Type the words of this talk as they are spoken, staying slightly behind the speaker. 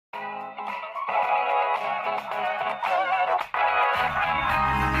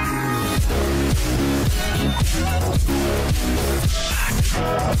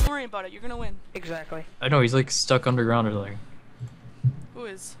Don't worry about it, you're gonna win. Exactly. I know, he's like stuck underground or something. Who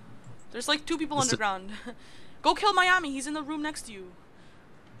is? There's like 2 people underground. Go kill Miami, he's in the room next to you.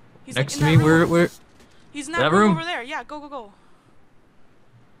 He's next like, to me? Where? He's in that room over there. Yeah, go.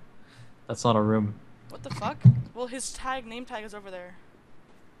 That's not a room. What the fuck? Well, his name tag is over there.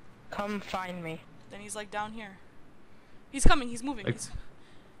 Come find me. Then he's like down here. He's coming, he's moving. Like,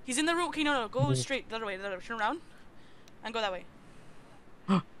 he's in the room. Okay, no, go straight the other way, turn around. And go that way.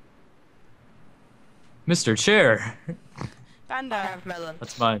 Mr. Chair! Panda. I have melon.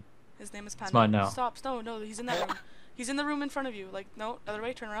 That's mine. His name is Panda. It's mine now. Stop, no, he's in that room. He's in the room in front of you. Like, no, other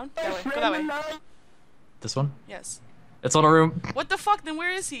way, turn around. That way, go that way. This one? Yes. It's on a room. What the fuck? Then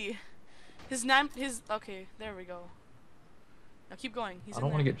where is he? Okay, there we go. Now keep going. He's I in don't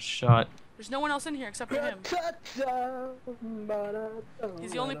there. want to get shot. There's no one else in here except for him.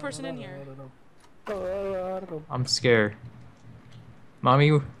 He's the only person in here. I'm scared.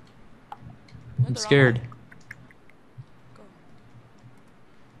 Mommy, Went I'm the wrong scared. way. Go.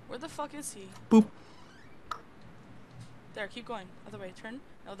 Where the fuck is he? Boop. There, keep going. Other way, turn.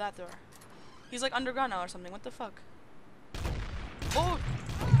 No, that door. He's like underground now or something. What the fuck? Oh!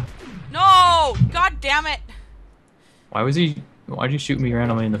 No! God damn it! Why'd you shoot me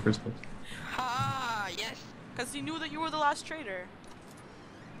randomly in the first place? Ah, yes. Because he knew that you were the last traitor.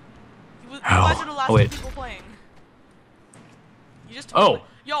 You How? guys are the last Oh, wait. 2 people playing. You just totally... Oh!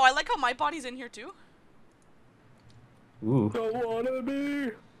 Yo, I like how my body's in here too. Ooh. Don't wanna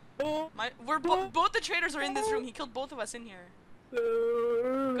be. Both the traitors are in this room. He killed both of us in here.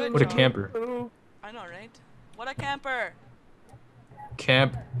 Good What a job. camper. I know, right? What a camper.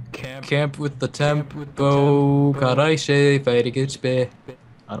 Camp with the tempo. Karaishe, Feirigitsbe.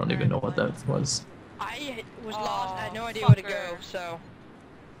 I don't even know what that was. I was lost. I had no idea fucker. where to go, so.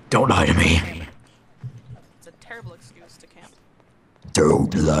 Don't lie to me. It's a terrible excuse to camp.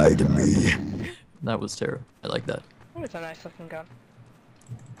 Don't lie to me. That was terrible. I like that. Oh, it's a nice looking gun.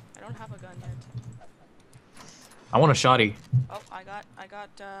 I don't have a gun yet. I want a shotty. Oh, I got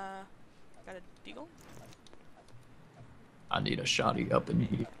a deagle. I need a shotty up in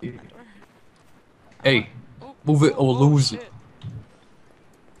here. That door. Hey, Oh, move it or lose it. shit.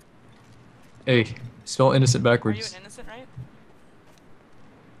 Hey, spell innocent Are you backwards. an innocent, right?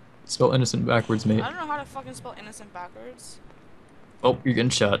 Spell innocent backwards, mate. I don't know how to fucking spell innocent backwards. Oh, you're getting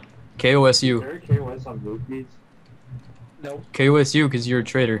shot. KOSU. There KOS on Rupees? Nope. KOSU, because you're a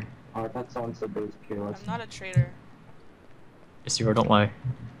traitor. Oh, I thought someone said there was KOS. I'm not a traitor. Yes, you are. Don't lie.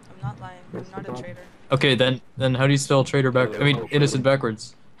 I'm not lying. I'm not a traitor. Okay, then how do you spell traitor back? I mean, innocent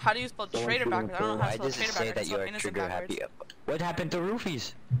backwards. How do you spell traitor backwards? I don't know how to spell traitor backwards. I spell innocent backwards. What happened to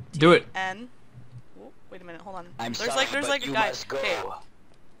roofies? Do it. N. Oh, wait a minute. Hold on. I'm there's sorry, like but a you guy. must go. Okay.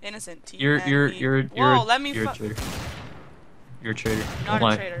 Innocent. T. You're Whoa, let me. you're a traitor. You're a traitor. I'm Don't not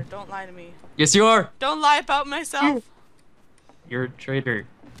lie. a traitor. Don't lie to me. Yes, you are. Don't lie about myself. You're a traitor.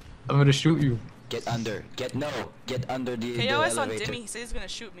 I'm gonna shoot you. Get under. Get under the KOS on elevator. Dimi. He says he's gonna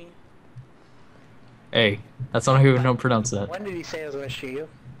shoot me. Hey, that's not how you don't pronounce that. When did he say I was gonna shoot you?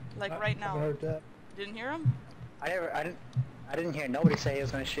 Like right now. I heard that. Didn't hear him? I didn't hear nobody say he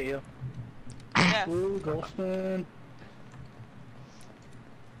was gonna shoot you. Yeah. Ooh, Ghostin.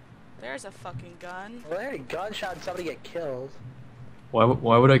 There's a fucking gun. Well, there, gunshot and somebody get killed. Why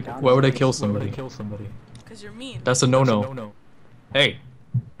would I kill somebody? Cause you're mean. That's a no-no. Hey.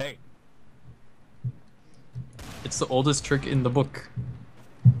 It's the oldest trick in the book.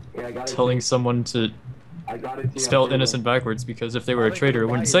 Yeah, I got it. Telling someone to I got it. spell innocent backwards, because if they were a traitor, it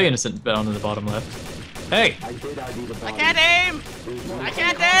wouldn't say innocent down in the bottom left. Hey! I did ID the I body. can't aim! I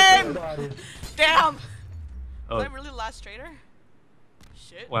can't aim! Damn! Oh, Was I really the last traitor?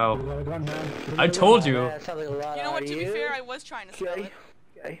 Shit. wow. I told you. That sounds like a lot You know what, to be of fair, I was trying to spell it.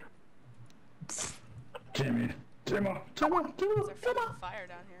 Okay. Dima. There's a fucking fire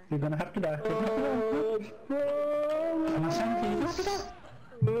down here. You're gonna have to die.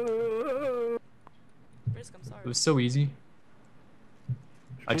 Brisk, I'm sorry. It was so easy.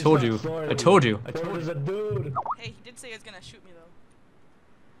 I told you. I told you. There's a dude. Hey, he did say he was gonna shoot me though.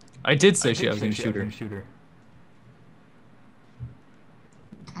 I did say I was gonna shoot her.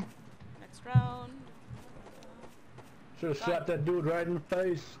 Next round. Should've shot that dude right in the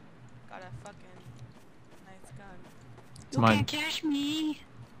face. Got a fucking nice gun. It's mine. catch me.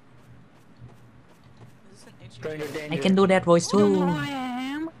 Is this an HU? Stranger I danger. can do that voice too. I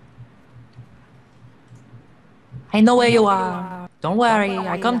am. I know where you are. Don't worry,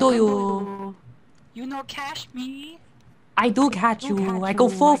 I come to you. You know, catch me. I do catch you. I go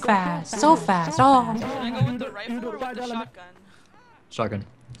full fast. So fast. Oh. Should I go with the rifle or with the shotgun? Shotgun.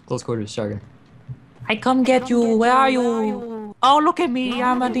 Close quarters, shotgun. I come get you. Where are you? Oh, look at me.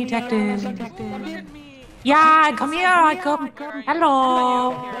 I'm a detective. Look at me. Yeah, come here. I come. Where are you?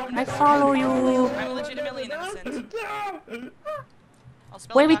 Hello. Here. I follow you. I'm legitimately innocent. I'll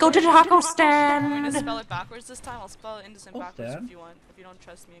spell Where it we go to the backwards. taco I'm gonna stand. spell it backwards this time. I'll spell it innocent backwards if you want. If you don't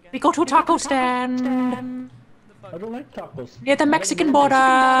trust me again. We go to a taco stand The I fuck? don't like tacos. near the Mexican border.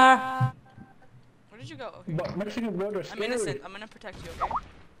 Where did you go? Okay. But Mexican border I'm scary. innocent. I'm gonna protect you, okay?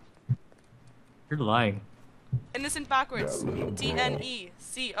 You're lying. Innocent backwards. Tneconni.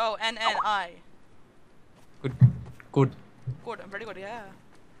 Good. Good. Good. I'm pretty good. Yeah.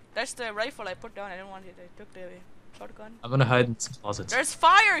 That's the rifle I put down. I didn't want it. I took the shotgun. I'm gonna hide in this closet. There's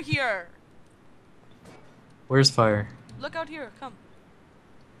fire here. Where's fire? Look out here. Come.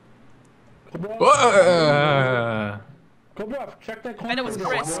 Cobra, Whoa! Cobra, check that I corner. bet it was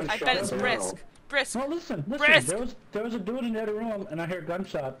brisk. I bet it's brisk. Brisk. No, listen. Brisk. There was a dude in the other room, and I heard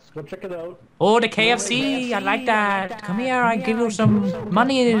gunshots. Go check it out. Oh, the KFC. I like that. Come here. I give you some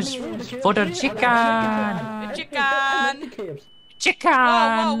money for the chicken. The chicken. Chicken.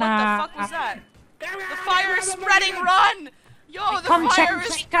 Whoa, what the fuck was that? The fire is spreading. Run! Yo, the Come check fire the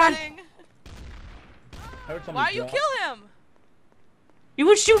is chicken. spreading. I heard somebody Why you drop. kill him? You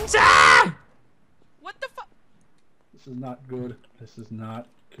will shoot, sir. What the fuck? This is not good. This is not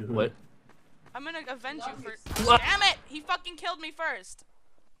good. What? I'm gonna avenge you for. What? Damn it! He fucking killed me first.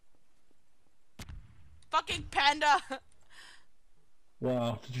 Fucking panda.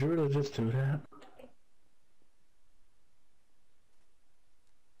 Wow, did you really just do that?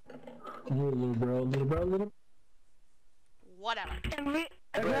 Little bro. Whatever.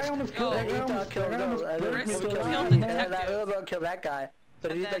 That guy almost killed. That guy almost killed. Brisk killed the That detective. little killed that guy. So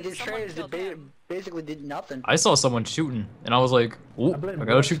And these then like these someone traitors killed did him. basically did nothing. I saw someone shooting, and I was like, "Oh, I blame I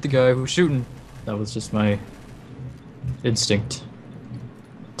gotta Brooks. shoot the guy who's shooting." That was just my instinct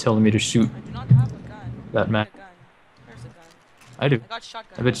telling me to shoot I do not have a gun. that man. A gun. Where's the gun? I do. I got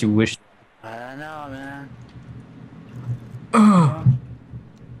shotgun. I bet you wish. I don't know, man. I'm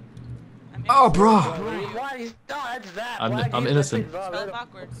Oh, innocent. bro. Why? No, that's that. I'm- Why I'm you innocent. just Spell it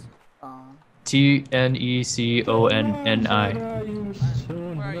backwards. TNECONNI.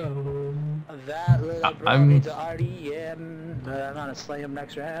 Where are you? That little bro I'm- needs a RDM, but I'm gonna slay him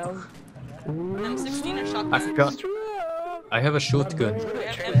next round. M16 or shotgun? I forgot. I have a shotgun. I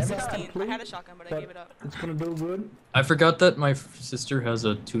have M16. I had a shotgun, but I gave it up. It's gonna do good. I forgot that my sister has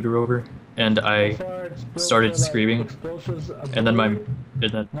a tutor over, and I started screaming, and then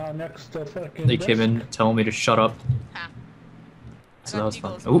Now next to fucking they came in telling me to shut up. Ha. So that was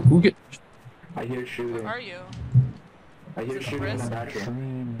fun. Deagles. Oh, who get? I hear Where shooting. are you? I hear Is it shooting in the brisk?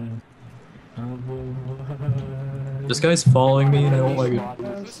 bathroom. This guy's following me, and I don't like it.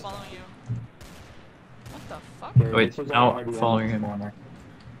 Who's following you? What the fuck? Okay, Wait, this was now our I'm RDM following him. corner.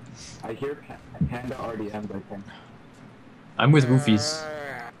 I hear Panda RDMs, I think. I'm with Roofies.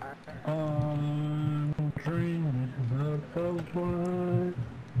 I'm dreaming about one.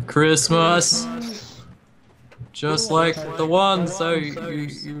 Christmas, just like the ones I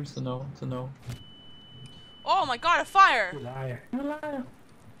used to know. Oh my god, a fire! Liar. You liar.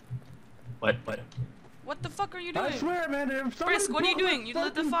 What? What the fuck are you I doing? swear, man. If somebody Brisk, what are you put doing? You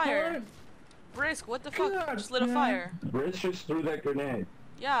lit the fucking fire. Brisk, what the fuck? God, Just lit a man. fire. Briz just threw that grenade.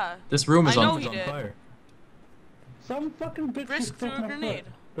 Yeah. This room is I know on he did. fire. Some fucking bitch Brisk just threw took a my grenade.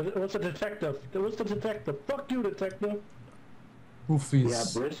 foot. But it was a detective. It was the detective. Fuck you, detective. Yeah,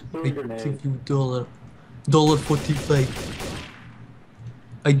 Roofies, Briz threw I a grenade. give you $1.45.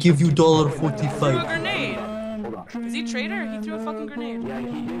 I give you Threw a $1.45. grenade. Hold on. Is he traitor? He threw a fucking grenade. Yeah,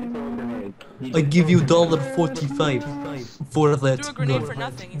 he did throw a grenade. He I did give throw you a grenade. $1.45 for Threw a that grenade for gun.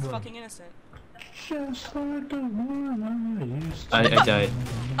 nothing. He's fucking innocent. Just like the one I used to. I died.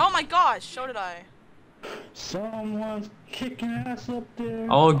 Oh my gosh, so did I. Someone's kicking ass up there.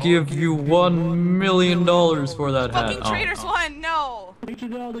 I'll give you $1 million for that hat. Fucking traitors won, no! He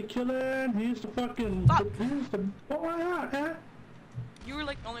did all the killing. He used to fucking. Fuck. He used to. Oh my god, huh? You were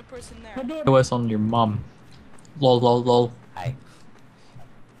like the only person I there. did. OS on your mom. Lol. Hi.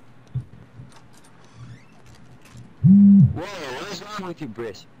 Whoa, what is wrong with you,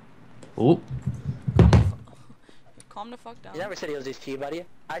 Briss? Oh, Calm the fuck down. You never said he was his tea, buddy.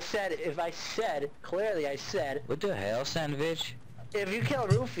 I said, clearly I said, What the hell, sandwich? if you kill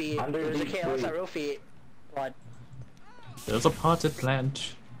Roofy, Under there's a these KLS three. on Roofy. What? there's a potted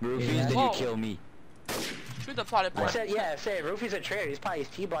plant. Roofies, Yeah. did you Whoa. kill me? Shoot the potted I plant. said, yeah, say Roofy's a traitor, he's probably his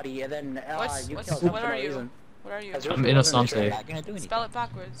tea buddy, and then you killed him What for are no you? reason. What are you? That's I'm Roofy wasn't a innocent. traitor. Not gonna do anything. Spell it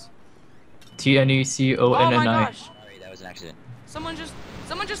backwards. TNECONNI. Oh my gosh. Sorry, that was an accident. Someone just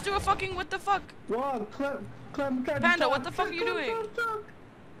do a fucking what the fuck? Whoa, Clem, Panda, what the fuck are you doing?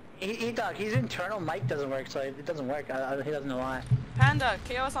 His internal mic doesn't work, so it doesn't work. He doesn't know why. Panda,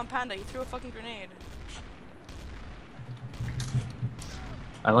 KOS on Panda. He threw a fucking grenade.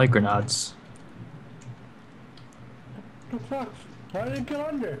 I like grenades. What the fuck? Why did it get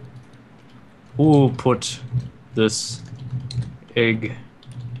under? Who put this egg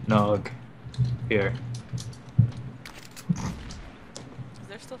nog here? Is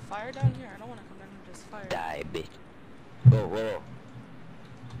there still fire down here? I don't want to come down with this fire. Die, bitch. Whoa, whoa.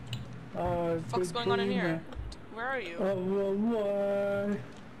 What the fuck's going on in here? Where are you?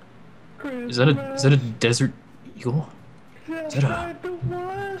 Is that a desert eagle? Is that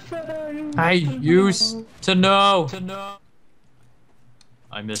a... I used to know.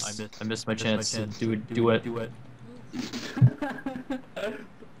 I missed my chance to do it.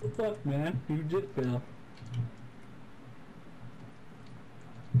 Fuck, man, you did fail.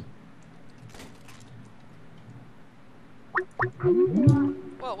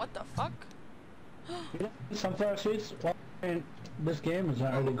 Whoa, what the fuck? Sunflower seeds in this game is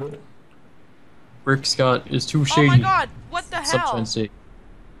not really good. Rick Scott is too shady. Oh my god, what the hell?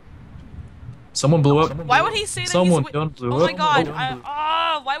 Someone blew up. Why would he say that Someone he's done with blew Oh my up.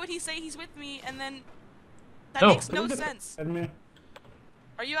 god, why would he say he's with me and then... That makes no sense.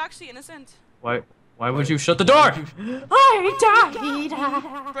 Are you actually innocent? Why would you shut the door? I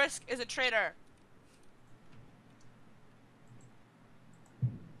died! Brisk is a traitor.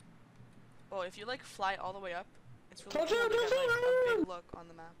 Oh, if you like fly all the way up, it's really cool to get like a big look on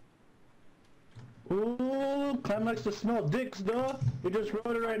the map. Ooh, Clem likes to smell dicks, though. He just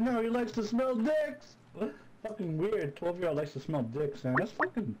wrote it right now. He likes to smell dicks. Fucking weird. 12-year-old likes to smell dicks, man. That's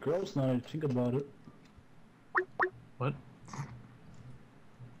fucking gross now that I think about it. What?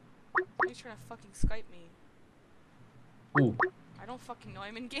 Are you trying to fucking Skype me? Ooh. I don't fucking know.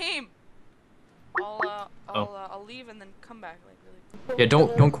 I'm in game. I'll leave and then come back like really. Yeah,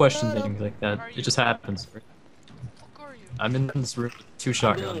 don't question things like that. It just happens. Fuck are you? I'm in this room with 2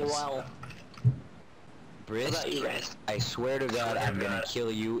 shotguns. Brisk, I swear to God, I'm gonna kill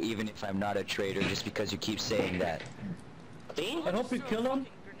you even if I'm not a traitor just because you keep saying that. I hope you kill him,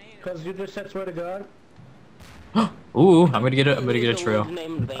 cause you just said swear to God. Ooh, I'm gonna get a trail.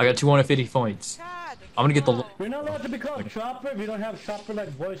 I got 250 points. I'm gonna get the. You're not allowed to be called Chopper if you don't have Chopper-like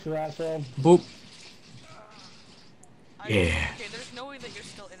voice, you asshole. Boop. Yeah. Okay, there's no way that you're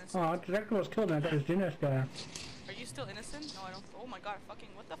still innocent. Oh, the director was killed, man. That was genius guy. Are you still innocent? No, I don't. Oh my god, fucking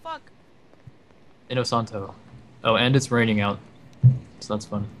what the fuck? Inosanto. Oh, and it's raining out. So that's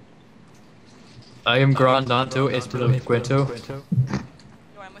fun. I am Grandanto Espino Cuento.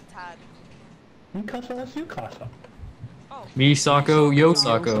 Yo, I'm with Tad. Casa, that's you, Casa. Oh. Me Sako, yo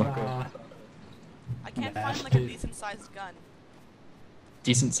Sako. I can't find like a decent sized gun.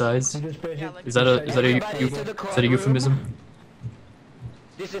 Decent size? Yeah, like Is that a euphemism?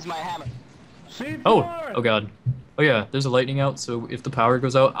 This is my hammer. Oh god. Oh yeah, there's a lightning out, so if the power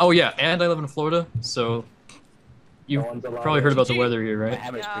goes out. Oh yeah, and I live in Florida, so you've probably heard about the weather here, My right?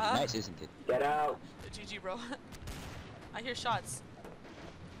 hammer's pretty nice, isn't it? Get out. GG, bro. I hear shots.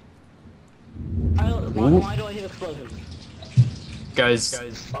 Why do I hear explosions? Guys,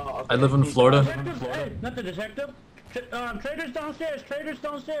 I live in Florida. Hey, not the detective. Traders downstairs. Traders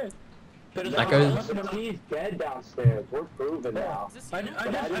downstairs. That guy. He's dead downstairs. We're proven now. Is this you?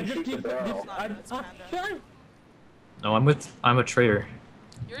 I just keep. It's not, it's Panda. No, I'm a traitor.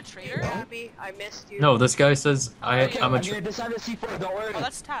 You're a traitor? Gaby, I missed you. No, this guy says I'm a traitor. This on the C4, don't worry. Oh,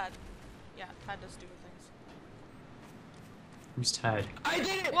 that's Tad. Yeah, Tad does stupid things. Who's Tad? I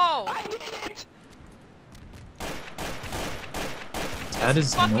did it! Whoa! I did it! Tad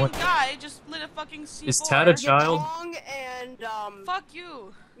is Fucking annoying. guy just lit a fucking C4. Is Tad a child? Long and Fuck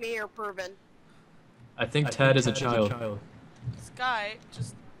you. me are proven. I think Tad is a child. This guy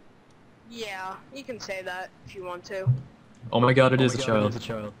just... Yeah, you can say that if you want to. Oh my god, it is a child.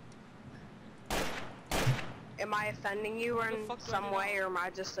 Am I offending you in fuck do I some know? way, or am I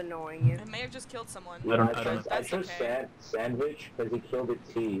just annoying you? I may have just killed someone. I That's just okay. sandwich because he killed a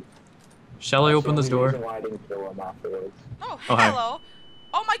T. Shall I open this That's the only door? reason why I didn't kill him afterwards. Oh, Oh, hi. hello.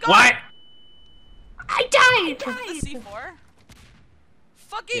 Oh my god. What? I died. The C4.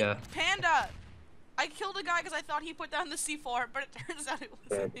 Fucking Yeah. Panda. I killed a guy because I thought he put down the C4, but it turns out it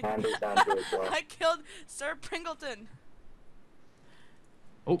Yeah, wasn't. Panda's down here as well. I killed Sir Pringleton.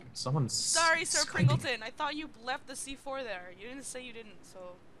 Oh, someone's. Sorry, Sir screaming. Pringleton. I thought you left the C4 there. You didn't say you didn't, so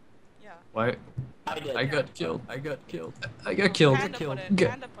yeah. Why? I did. I got killed. I got killed. I got killed. Panda put it. Get-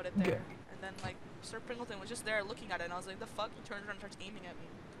 Panda put it there, and then like Sir Pringleton was just there looking at it, and I was like, "The fuck?" He turns around and starts aiming at me.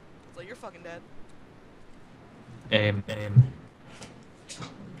 I was like, "You're fucking dead." Aim.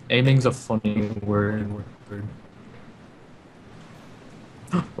 Aiming's a funny word.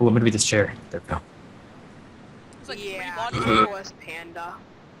 Oh, I'm gonna be this chair. There we go. It's like Yeah, 3 bodies. KOS Panda.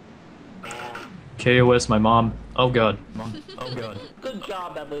 KOS, my mom. Oh god. Good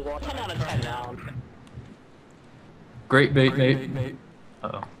job, everyone. 10 out of 10 now. Great bait, mate.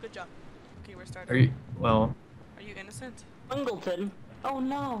 Uh-oh. Good job. Okay, we're starting. Are you, well, Are you innocent? Wingleton. Oh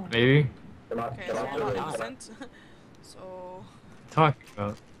no. maybe? Okay, so I'm not innocent. So Talking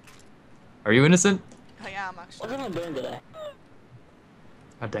about. Are you innocent? I am actually. What am I doing today?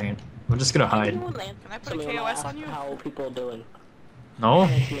 God dang it. I'm just gonna hide. Can I put a KOS on you? How people doing? No?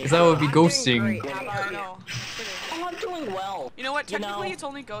 Because that would be I'm doing ghosting. great. How I about know. Oh, I'm doing well. You know what? You know, Technically, it's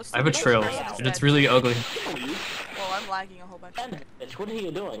only ghost. I have a trail, and it's really ugly. Well, I'm lagging a whole bunch. Bitch, what are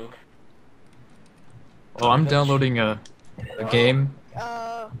you doing? Oh, I'm downloading a game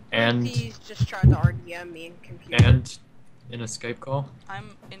And- He's just tried to RDM me in computer. and in a Skype call,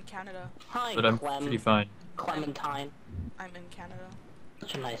 I'm in Canada. Hi, but I'm Clem. pretty fine. Clementine. I'm in Canada.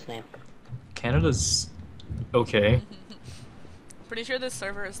 Such a nice name. Canada's okay. Pretty sure this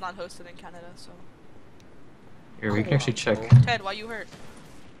server is not hosted in Canada, so. Here, we can actually check. Ted, why you hurt?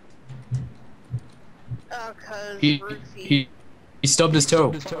 Cause He stubbed his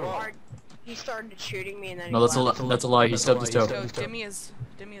toe. he started shooting me and then No, he that's a left. that's a lie. He stubbed his toe. Yo, Dimi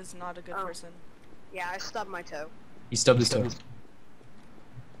is not a good Oh. person. Yeah, I stubbed my toe. He stubbed his toe.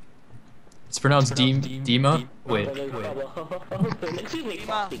 It's pronounced Dima. Wait, Excuse me,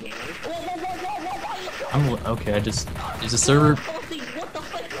 Frosty Gaming. I'm okay. Is the server? Frosty, what the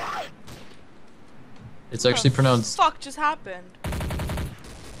fuck? Why? It's actually pronounced. Fuck just happened.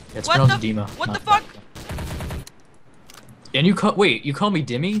 It's What pronounced the- Dima. what the not- fuck? And you wait. You call me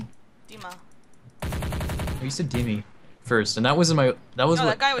Dimmy? Dima. Oh, you said Dimmy first, and that wasn't my. That was No,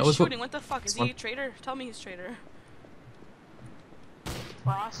 what. that guy was what- shooting. What the fuck? Is One- he a traitor? Tell me he's traitor.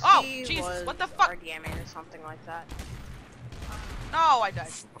 Frosty Oh, Jesus, was what the fuck? RDMing or something like that. No, I died.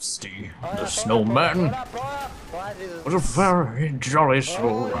 Frosty, the snowman. Was a very jolly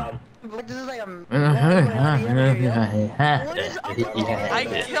snowman. This is like a...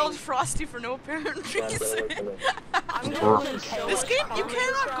 I killed Frosty for no apparent reason. I'm gonna This game, you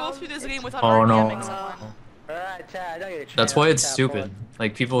cannot go through this game without Oh, no. RDMing someone. Alright, Chad, I don't get a That's chance why to it's tap stupid. on.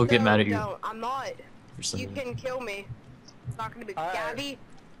 Like people get mad at you. No, I'm not. For some You reason. can kill me. It's not gonna be Alright. Gaby.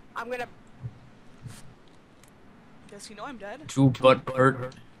 I'm gonna. Guess you know I'm dead. Two butt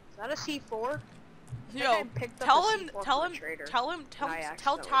hurt. Is that a C4? Yo, I picked up tell a him, C4 tell for him, a traitor. tell I Tad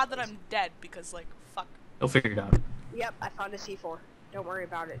accidentally that I'm dead because like fuck. He'll figure it out. Yep, I found a C4. Don't worry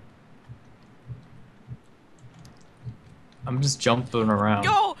about it. I'm just jumping around.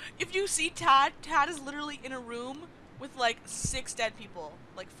 Yo, if you see Tad is literally in a room with like 6 dead people,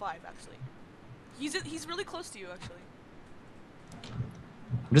 like 5 actually. He's really close to you actually.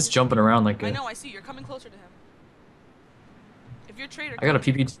 I'm just jumping around like I a. know, I see. You're coming closer to him. If you're traitor, I got a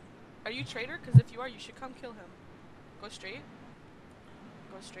come- PP. Are you traitor? Because if you are, you should come kill him. Go straight.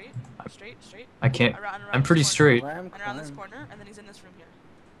 Go straight. Straight. I can't. Around I'm this pretty corner. straight. And around this corner, and then he's in this room here.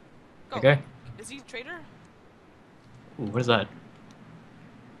 Go. Okay. Is he traitor? Ooh, what is that?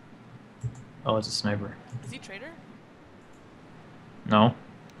 Oh, it's a sniper. Is he traitor? No.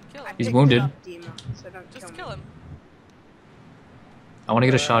 Kill I him. He's picked wounded. It up, Dima, so don't Just kill kill me. him. I want to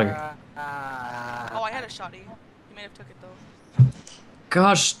get a shot here. Oh, I had a shotty. He may have took it though.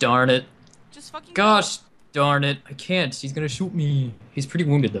 Gosh darn it. Just fucking. Gosh darn it. I can't. He's gonna shoot me. He's pretty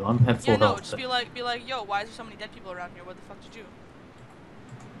wounded though. I'm at full Yeah, no. health. Just be like, yo, why is there so many dead people around here? What the fuck did you?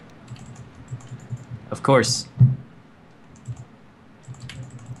 Of course.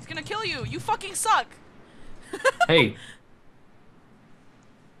 He's gonna kill you. You fucking suck. Hey.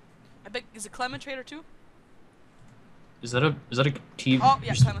 I bet is it Clement traitor too? Is that a team? Oh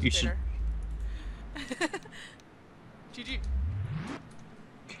yeah, you Clement's should- traitor. GG.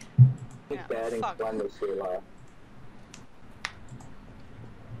 Yeah, Batting fuck. fun this year,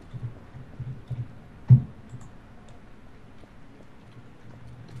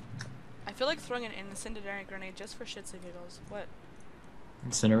 I feel like throwing an incendiary grenade just for shits and giggles. What?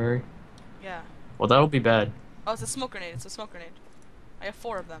 Incinerary? Yeah. Well, that'll be bad. Oh, it's a smoke grenade. It's a smoke grenade. I have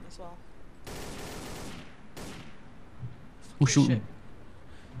 4 of them as well. Who's Fuck your shooting?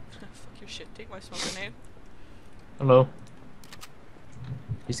 shit. Fuck your shit. Take my smoke grenade. Hello.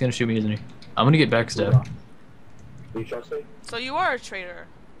 He's gonna shoot me, isn't he? I'm gonna get backstabbed. You trust me? So you are a traitor.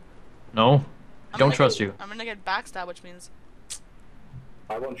 No. I'm Don't gonna trust get, you. I'm gonna get backstabbed, which means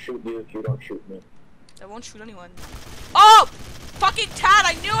I won't shoot you if you don't shoot me. I won't shoot anyone. Oh! Fucking Tad!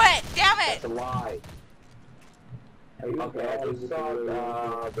 I knew it! Damn it! That's a lie. Okay, I just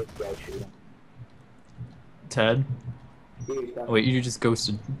saw this guy shooting. Tad? Oh wait, you just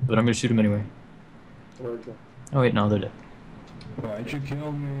ghosted, but I'm gonna shoot him anyway. Oh wait, no, they're dead. Why'd you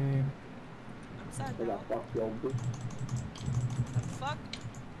kill me? I'm sad now. The fuck?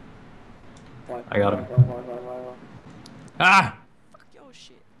 I got him. Ah! Fuck, yo,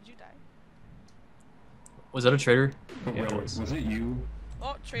 shit. Did you die? Was that a traitor? Wait, Yeah, it was. was it you?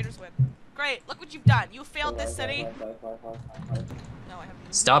 Oh, traitors win. Great, look what you've done. You failed this city. No, I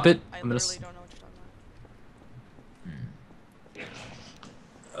haven't. Stop it! I I'm gonna. literally don't know what you're talking about. Man.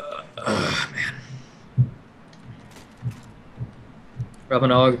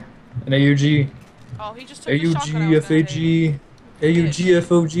 Rabanog, an AUG, Oh, he just took the shotgun I AUG, was gonna take. FAG, AUG,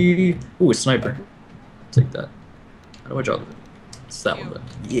 FOG. Ooh, a sniper. Take that. How do I drop it? It's that one, but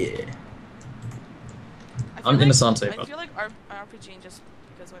yeah. I feel I'm like, Innocente. I feel like our RPG just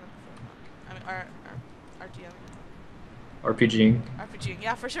because when I mean our RGM. RPGing. RPGing,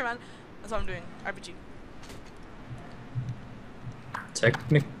 yeah, for sure, man. That's what I'm doing. RPG.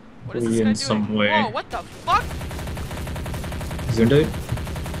 Technically, What is this guy in doing? some way. Whoa, what the fuck? Zoomed out.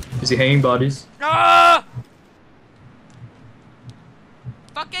 Is he hanging bodies? Ah!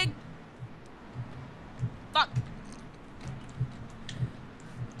 Fucking. Fuck.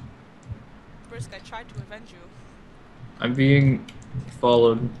 Brisk, I tried to avenge you. I'm being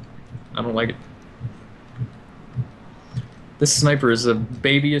followed. I don't like it. This sniper is the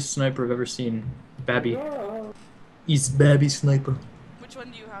babyest sniper I've ever seen. Babby. He's Babby sniper. Which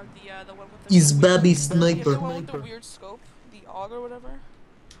one do you have? The one with the. He's Babby You have sniper. the one with the weird scope, the AUG or whatever.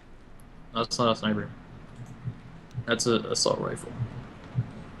 No, that's not a sniper. That's a assault rifle.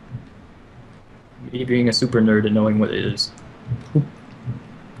 Me being a super nerd and knowing what it is.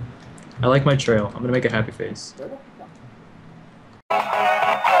 I like my trail. I'm gonna make a happy face. Yeah.